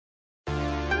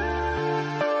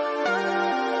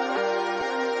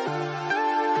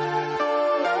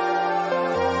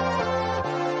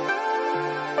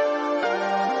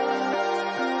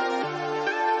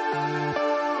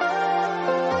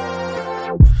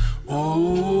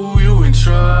Ooh, you in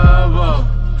trouble.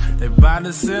 They bout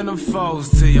to send them foes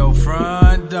to your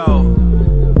front door.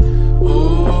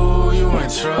 Ooh, you in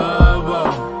trouble.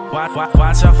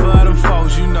 Watch out for them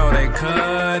foes, you know they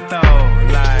cut though.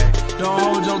 Like, don't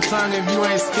hold your tongue if you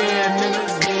ain't scared, nigga.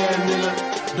 Yeah,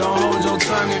 nigga. Don't hold your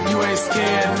tongue if you ain't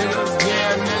scared, nigga.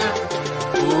 Yeah, nigga.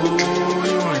 Ooh,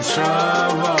 you in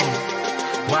trouble.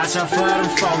 Watch out for them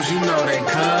foes, you know they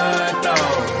cut though.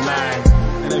 Like,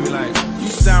 and they be like, you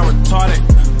sound retarded.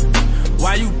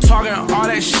 Why you talking all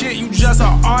that shit? You just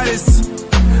an artist.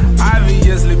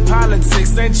 Obviously,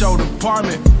 politics ain't your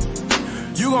department.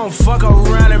 You gon' fuck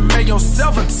around and make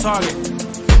yourself a target.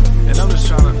 And I'm just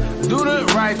tryna do the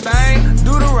right thing,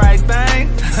 do the right thing.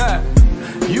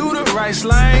 You the right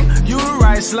slang, you the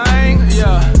right slang,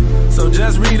 yeah. So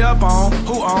just read up on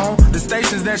who own the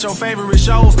stations that your favorite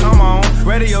shows come on.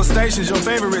 Radio stations, your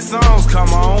favorite songs come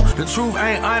on. The truth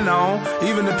ain't unknown,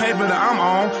 even the paper that I'm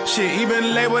on. Shit, even the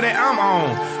label that I'm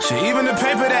on. Shit, even the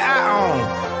paper that I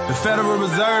own. The Federal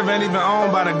Reserve ain't even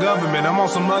owned by the government. I'm on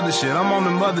some other shit, I'm on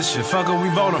the mother shit. Fuck are we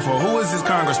voting for? Who is this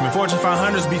congressman? Fortune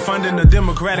 500s be funding the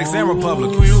Democrats and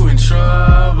Republicans. Ooh, you in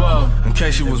trouble. In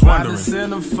case you was wondering.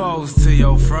 Send them foes to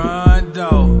your front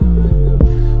door.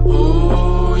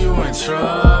 Ooh, you in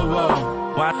trouble.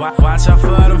 Watch out for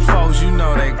them foes, you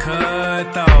know they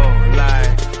cut though.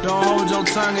 Like, don't hold your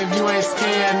tongue if you ain't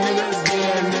scared, nigga.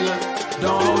 Yeah, nigga.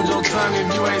 Don't hold your tongue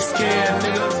if you ain't scared,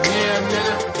 nigga. Yeah,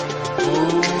 nigga.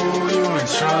 Ooh, you in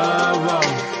trouble.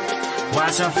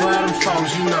 Watch out for them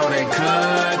folks, you know they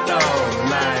cut though.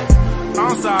 Like,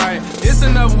 I'm sorry, it's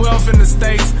enough wealth in the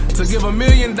States to give $1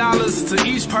 million to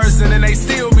each person and they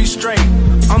still be straight.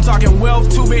 I'm talking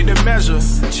wealth too big to measure.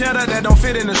 Cheddar that don't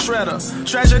fit in the shredder.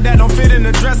 Treasure that don't fit in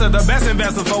the dresser. The best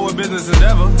investor for a business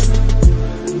endeavor.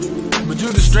 But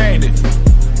you distracted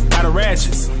by the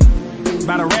ratchets,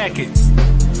 by the rackets,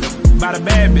 by the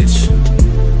bad bitch.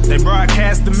 They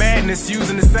broadcast the madness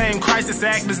using the same crisis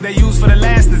actors they used for the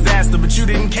last disaster, but you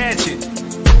didn't catch it.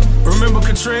 Remember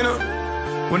Katrina?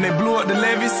 When they blew up the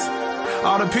levees?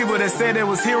 All the people that said they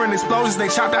was hearing explosions, they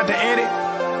chopped out the edit.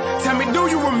 Tell me, do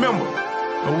you remember?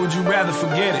 Or would you rather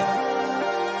forget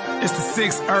it? It's the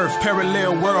sixth Earth,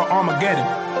 parallel world, Armageddon.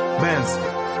 Benz.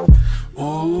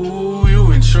 Ooh,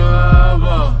 you in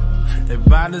trouble. They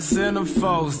bout to send them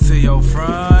foes to your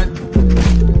front